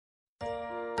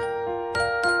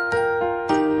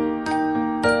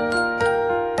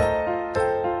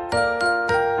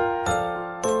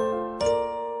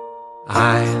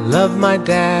my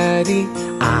daddy.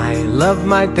 I love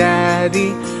my daddy.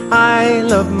 I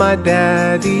love my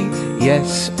daddy.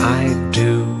 Yes, I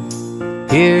do.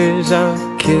 Here's a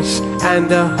kiss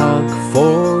and a hug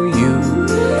for you.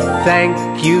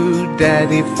 Thank you,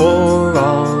 Daddy, for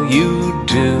all you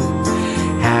do.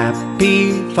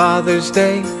 Happy Father's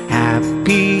Day,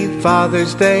 Happy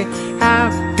Father's Day,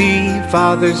 Happy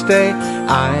Father's Day,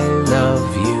 I love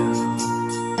you.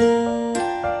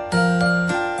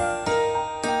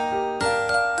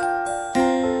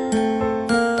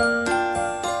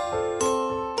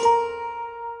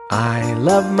 I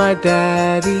love my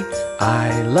daddy,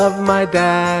 I love my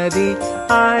daddy,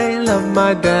 I love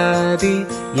my daddy,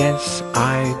 yes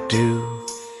I do.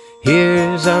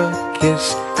 Here's a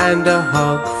kiss and a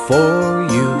hug for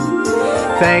you.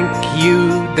 Thank you,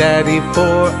 Daddy,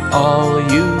 for all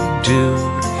you do.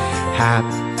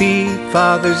 Happy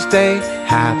Father's Day,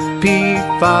 Happy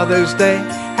Father's Day,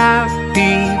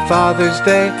 Happy Father's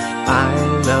Day, I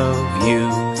love you.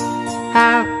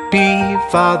 Happy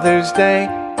Father's Day,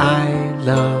 I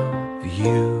love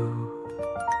you.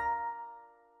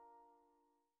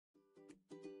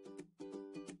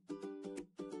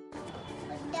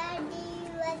 Daddy,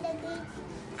 you are the best.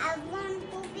 I want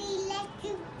to be like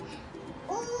you.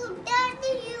 Oh,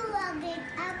 Daddy, you are great.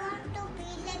 I want to be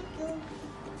like you.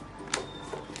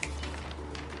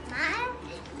 My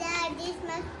dad is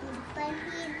my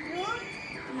superhero.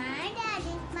 My dad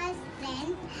is my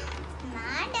friend.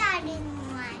 My dad is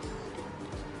my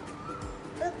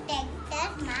protector.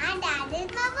 My dad is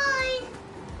my voice.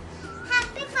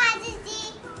 Happy Father's Day.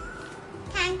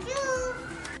 Thank you.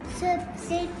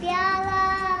 सबसे प्यारा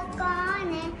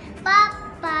कौन है?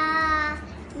 पापा,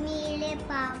 मेरे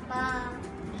पापा,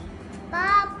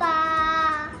 पापा,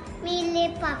 मेरे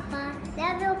पापा.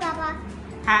 Love you, Papa.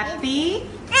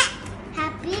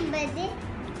 Happy birthday.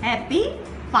 Happy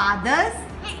Father's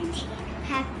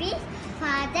Happy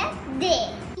Father's Day.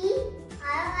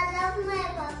 I love my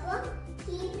Papa.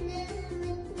 He lives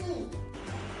with me.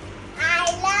 I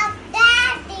love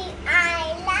Daddy.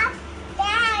 I love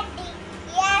Daddy.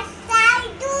 Yes, I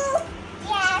do.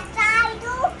 Yes, I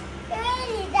do. Here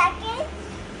is the kiss.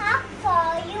 Hug for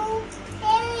you.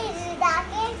 Here is the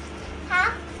kiss.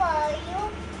 Hug for you.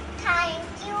 Thank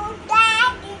you,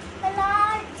 Daddy, for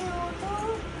all you do.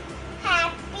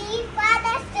 Happy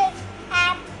Father's Day.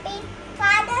 Happy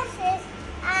Father's Day.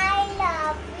 I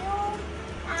love you.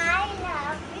 I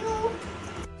love you.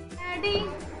 Daddy.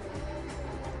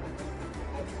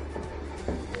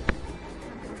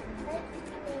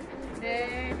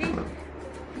 Daddy.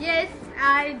 Yes,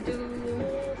 I do.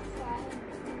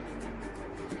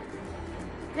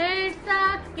 Here's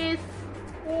a kiss.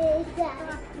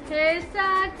 Here's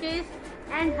a kiss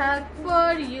and hug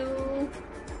for you.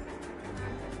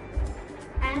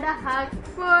 And a hug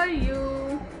for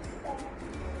you.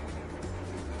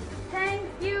 Thank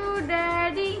you,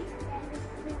 Daddy,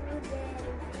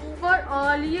 for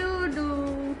all you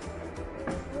do.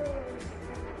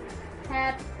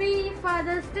 Happy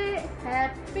Father's Day,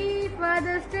 Happy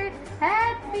Father's Day,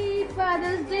 Happy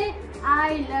Father's Day,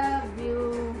 I love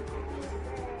you.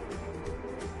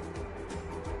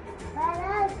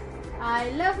 I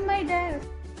love my dad.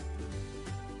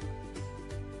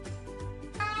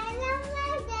 I love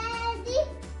my daddy.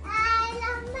 I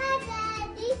love my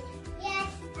daddy.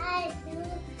 Yes, I do.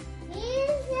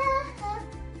 Here's a hug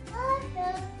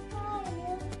for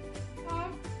you.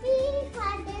 Happy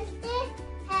Father's Day.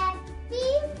 Happy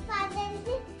Father's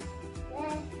Day.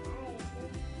 Yes, I do.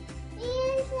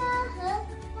 Here's a hug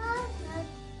for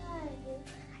you.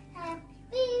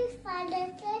 Happy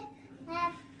Father's Day.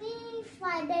 Happy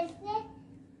Father's Day.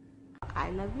 I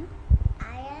love you. I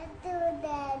do,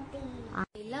 Daddy. I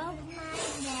love my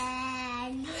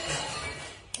daddy.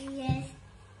 Yes,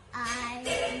 I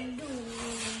do.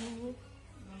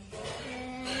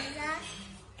 Here's a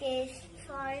kiss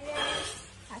for you.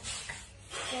 Hug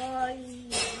for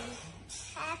you.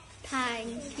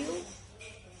 Thank you.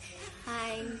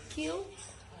 Thank you,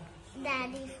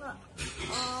 Daddy, for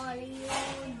all you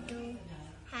do.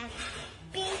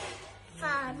 Happy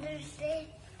Father's Day.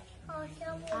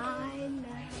 Awesome. I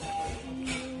love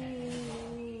you.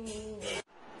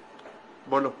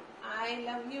 बोलो. I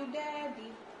love you, Daddy.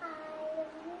 I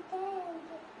love you,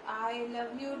 Daddy. I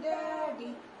love you,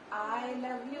 Daddy. I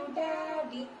love you,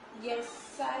 Daddy. Yes,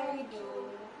 I do.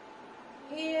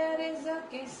 Here is a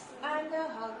kiss and a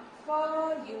hug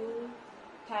for you.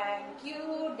 Thank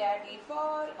you, Daddy,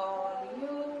 for all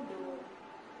you do.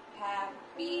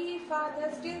 Happy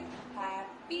Father's Day.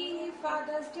 Happy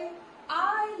Father's Day.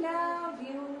 I love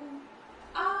you.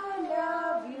 I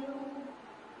love you.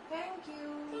 Thank you.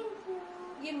 Thank you.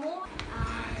 ये मोर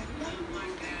I love I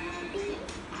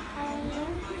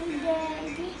love my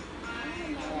daddy. I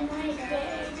love my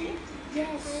daddy.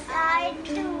 Yes, I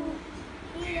do.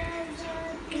 Here's a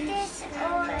kiss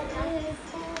only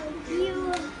for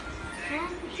you.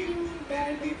 Thank you,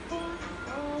 Daddy, for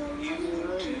all you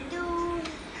do.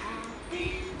 Happy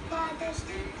Father's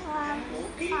Day.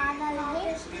 Happy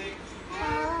Father's Day.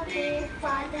 Happy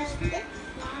Father's Day.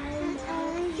 I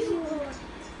love you.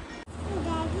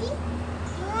 Daddy,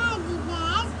 you are the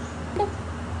best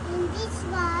in this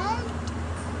world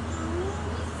and in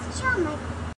this show.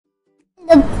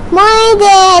 Love my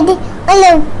daddy, I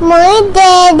love my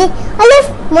daddy, I love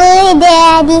my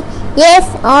daddy, yes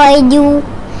I do.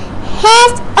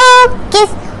 Here's a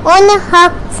kiss on a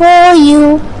hug for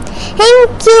you.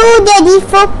 Thank you daddy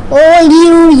for all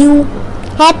you do.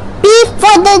 Happy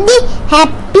Father's Day,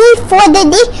 happy Father's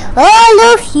Day, all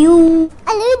of you. I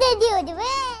love daddy all the way.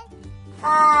 I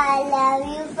love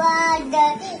you Father,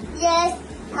 yes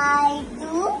I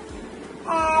do.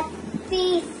 Happy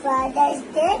Father's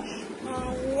Day. I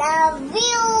love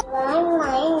you.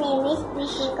 My name is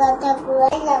Prishika Thakur.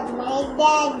 I love my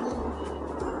daddy.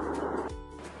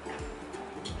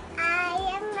 I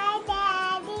am my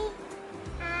daddy.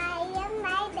 I am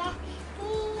my daddy.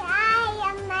 I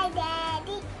am my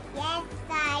daddy. Yes,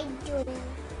 I do.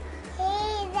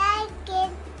 Here's a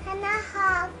kiss and a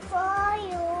hug for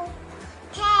you.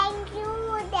 Thank you,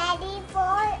 Daddy,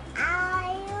 for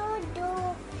all you do.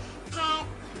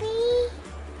 Happy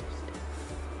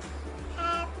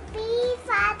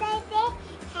Father's Day,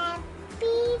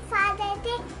 Happy Father's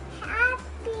Day,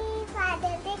 Happy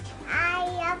Father's Day, I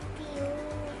love you.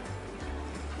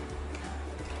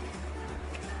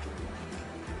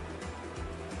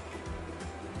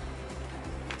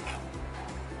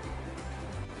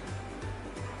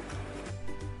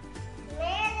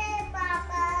 मेरे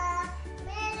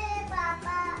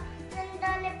पापा,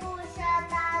 चंदा ने पूछा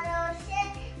तारों से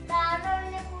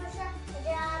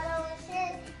हजारों से,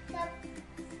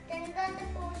 चंदा ने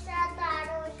पूछा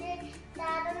तारों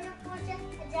ने पूछा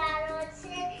हजारों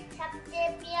से, सबसे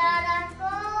प्यारा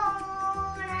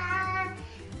कौन है?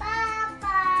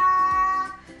 पापा,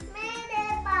 मेरे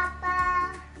पापा।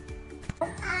 I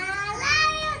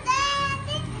love you,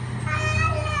 Daddy. I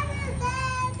love you,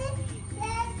 Daddy.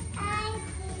 Yes, I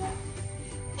do.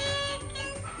 It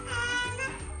is an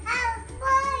out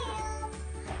for you.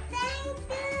 Thank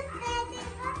you, Daddy,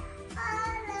 for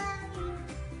all of you.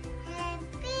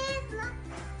 Happy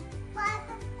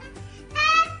Father's Day.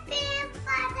 Happy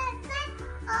Father's Day,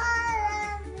 all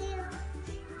of you.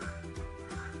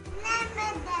 Love my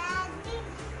daddy.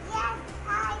 Yes, I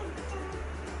do.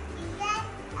 Yes,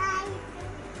 I do.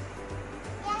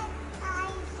 Yes, I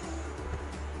do.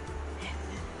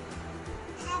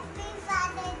 Happy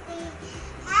Father's Day.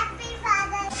 Happy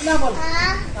Father's Day. बोल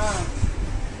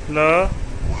Love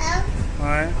Love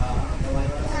my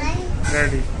my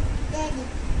daddy. daddy.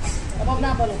 अब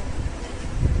ना बोलो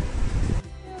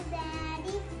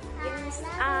Daddy, Yes,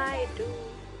 love I do.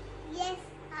 Yes,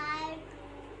 I do.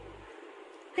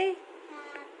 Hey,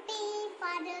 Happy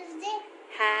Father's Day.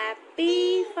 Happy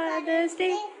Father's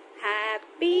Day.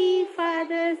 Happy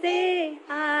Father's Day.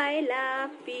 I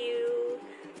love you.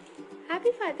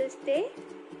 Happy Father's Day.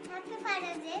 Happy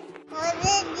Father's Day. Oh,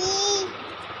 Daddy.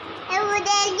 Oh,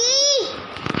 Daddy.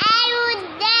 Oh,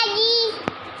 Daddy.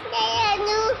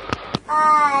 I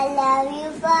love you,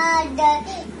 Father.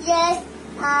 Yes,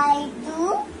 I do.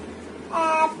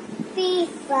 Happy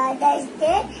Father's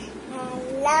Day. I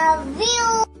love you.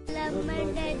 I love my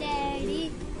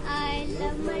daddy. I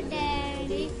love my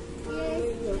daddy. Yes, I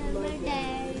love my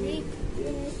daddy.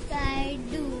 Yes, I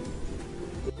do.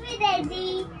 My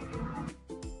daddy.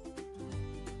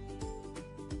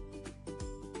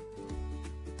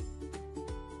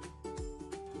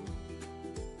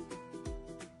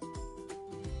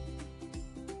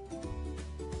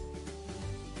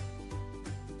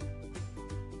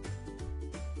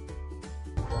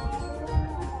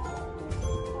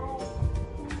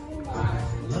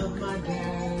 Love my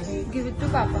daddy. Give it to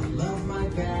Papa. Love my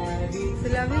daddy.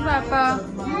 Love you, Papa.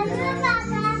 Love you,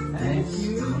 Papa. Thank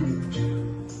you.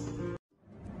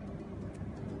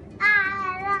 I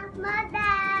love my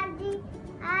daddy.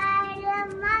 I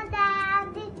love my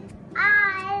daddy. I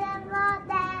love my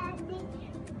daddy.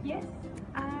 Yes,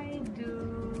 I do.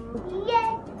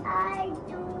 Yes, I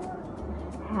do.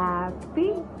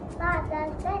 Happy.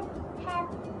 Father's Day.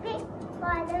 Happy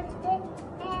Father's Day.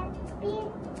 Happy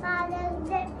Father's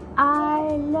Day. I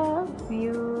love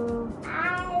you. I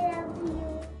love you.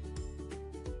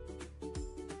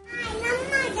 I love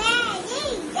my daddy.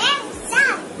 Yes, I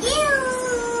do.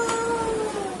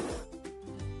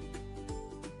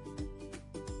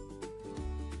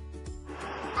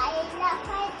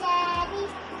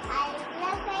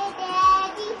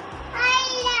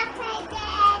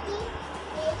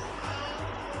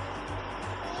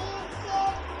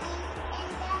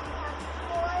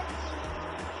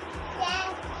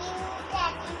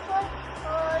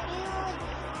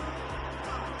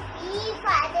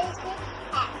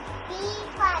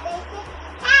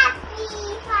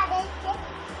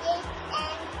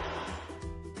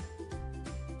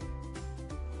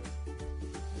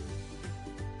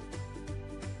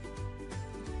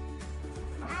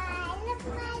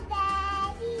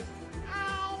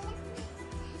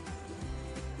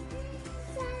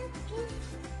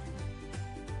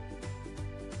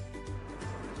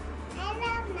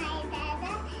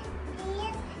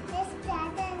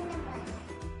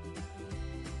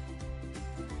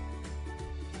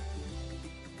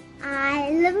 I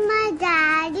love my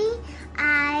daddy.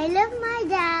 I love my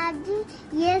daddy.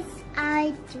 Yes,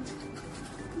 I do.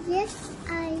 Yes,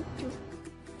 I do.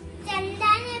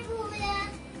 चंदा ने पूछा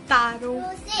तारों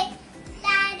से,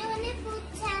 तारों ने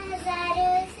पूछा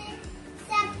हजारों से,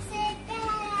 सबसे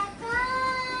प्यारा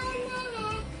कौन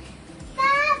है?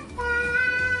 पापा,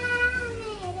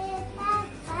 मेरे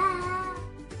पापा.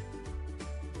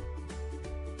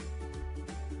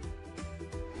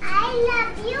 I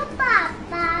love you,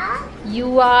 Papa.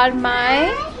 You are my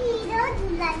hero,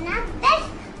 Dulana best.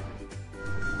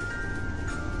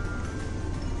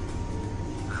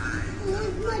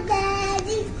 Love my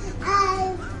daddy.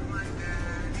 I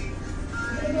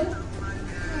love my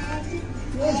daddy.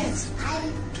 Yes, I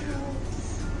do.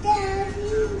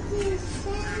 Daddy is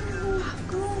so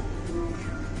good.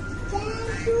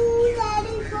 Thank you,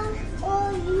 Daddy, for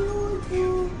all you do.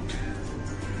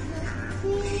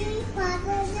 Happy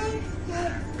Father's Day.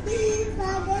 Happy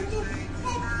Father's Day.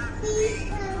 Happy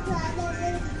Father's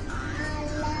Day. I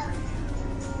love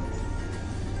you.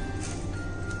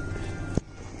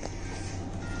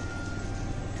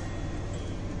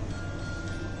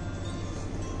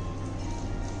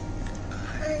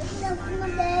 I love my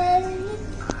daddy.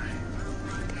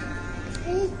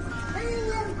 I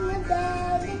love my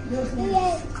daddy.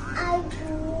 Yes, I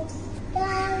do.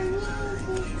 Daddy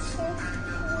is so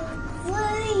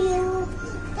for you.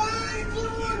 Thank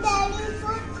you, Daddy,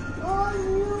 for all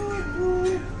you do.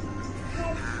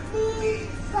 Happy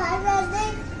Father's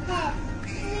Day.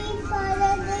 Happy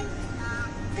Father's Day.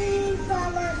 Happy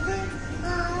Father's Day. I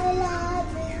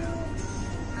love you.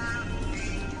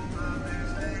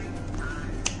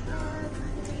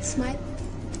 smile.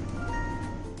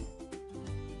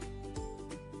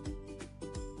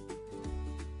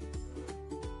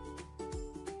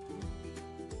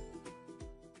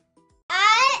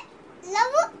 I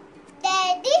love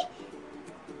Daddy.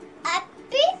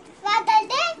 Happy Father's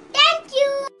Day. Thank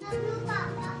you. Love you,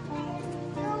 Papa.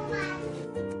 So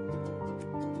much.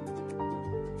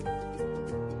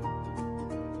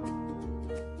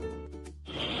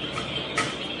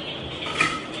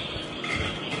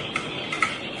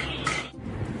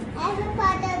 Happy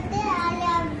Father's Day. I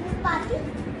love you, Papi.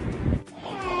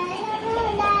 I love you,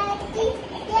 Daddy.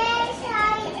 Yes,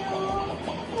 I do.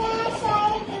 Yes, I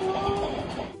do.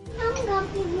 हम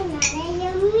काफी बना रहे हैं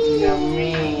yummy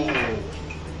Yummy.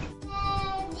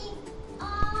 Daddy,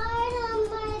 I love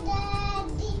my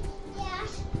daddy.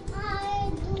 Yes, I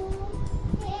do.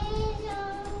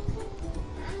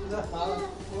 The house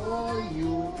for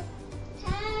you.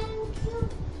 Thank you,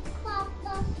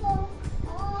 Papa, for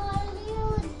all you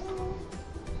do.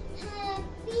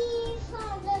 Happy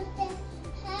Father's Day.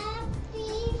 Happy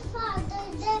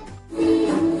Father's Day.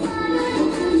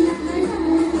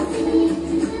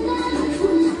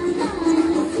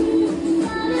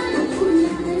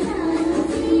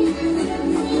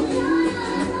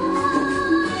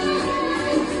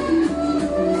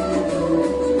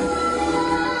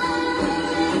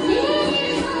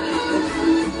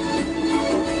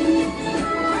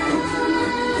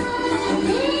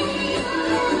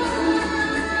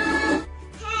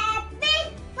 Happy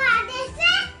Father's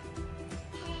Day.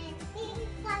 Happy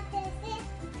Father's Day,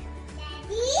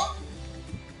 Daddy.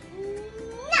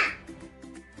 Mwah.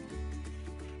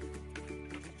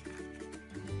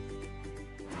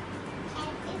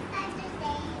 Happy Father's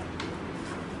Day.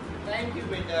 Thank you,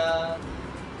 beta.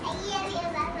 I really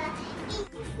love you.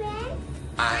 Friends,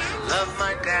 I love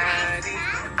my daddy.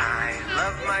 I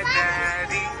love my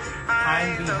daddy.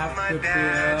 And we have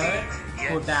prepared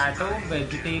potato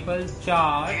vegetable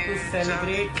chaat to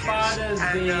celebrate Father's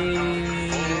Day.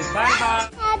 Bye bye.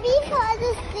 Happy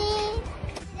Father's Day.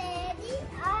 Daddy,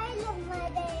 I love my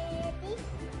daddy.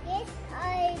 Yes,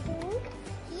 I do.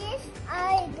 Yes,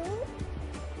 I do.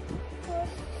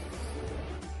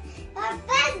 The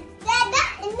best dada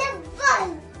in the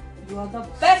world. You are the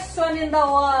best one in the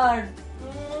world.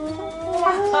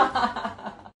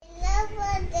 Love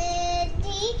my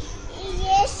daddy.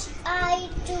 Yes, I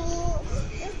do.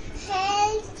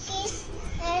 Hand kiss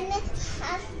and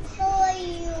hug for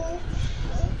you.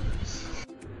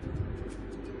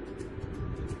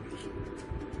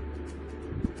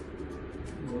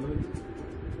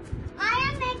 I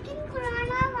am making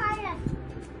coronavirus.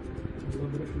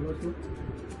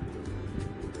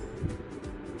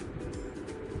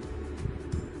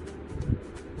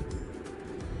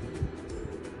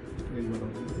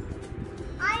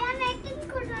 I am making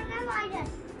coronavirus.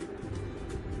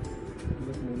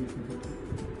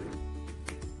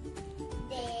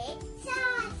 Dates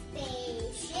are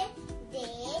spaceship,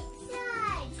 dates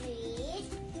are trees,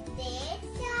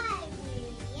 dates are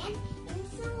brilliant in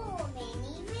so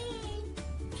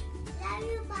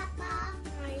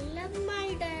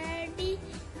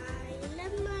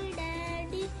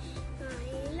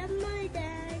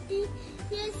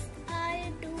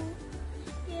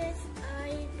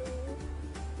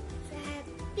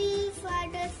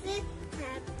say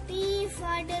Happy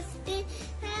Father's Day.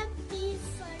 Happy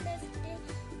Father's Day.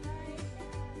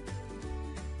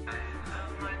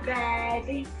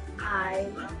 Daddy, I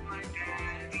love my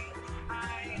daddy.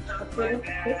 I love my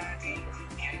daddy.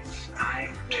 Yes, I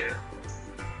do.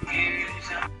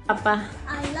 Papa.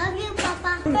 I love you,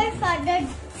 Papa. Happy Father's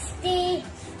Day.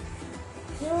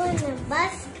 You are the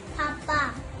best,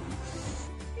 Papa.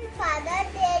 Happy Father's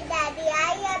Day, Daddy.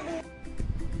 I love you.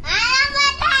 I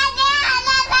love my daddy. I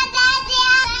love my daddy.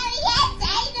 Yes,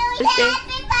 I do. Okay.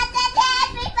 Happy Father's Day.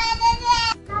 Happy Father's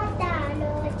Day.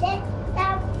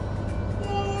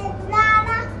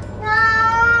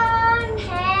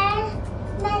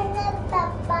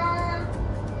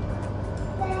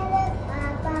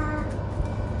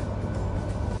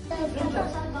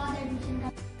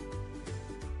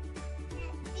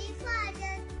 Happy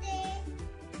Father's Day.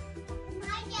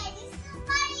 My daddy's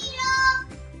superhero.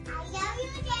 I love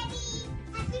you, Daddy.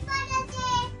 Happy Father's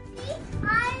Day.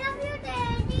 I love you,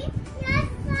 Daddy. Yes,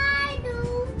 I do.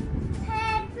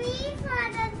 Happy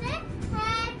Father's Day.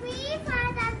 Happy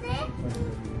Father's Day.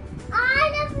 I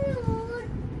love you.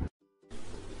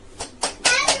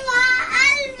 Alva,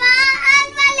 Alva,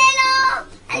 Alva ले लो.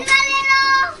 Alva ले लो.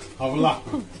 Havla.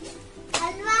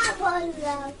 अलवा बोल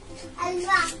रहा हूँ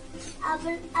अलवा अब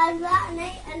अलवा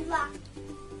नहीं अलवा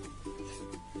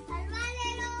अलवा ले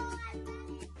लो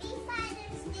Happy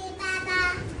Father's Day, Mama.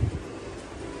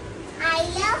 I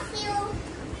love you.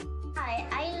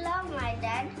 I love my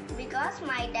dad because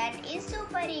my dad is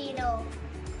superhero.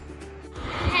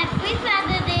 Happy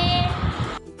Father's Day.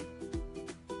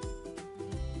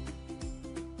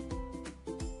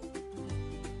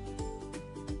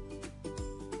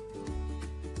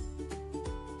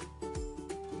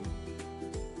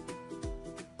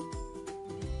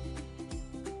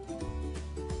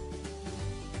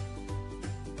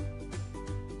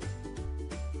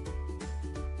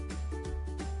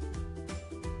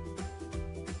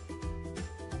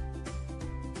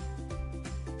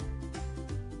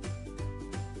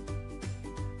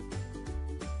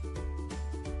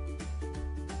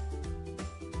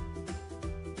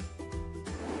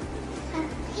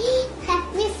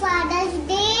 Happy Father's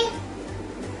Day.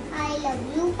 I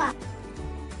love you, Papa.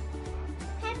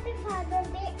 Happy Father's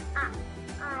Day.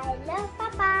 I love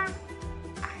Papa.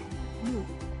 I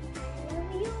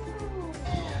love you.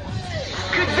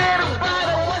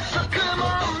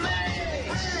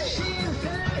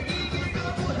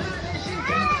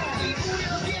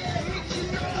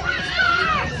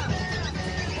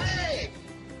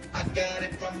 I got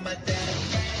it from my dad.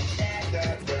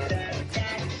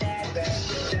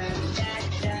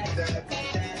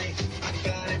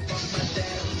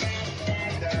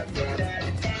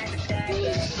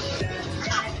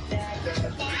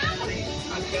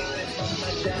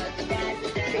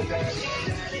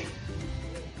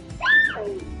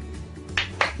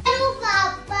 Hello,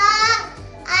 Papa.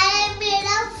 I made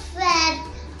a friend.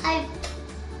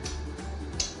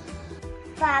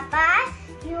 Papa,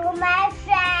 you're my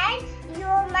friend.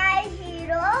 You're my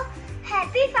hero.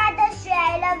 Happy Father's Day.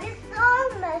 I love you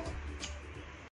so much.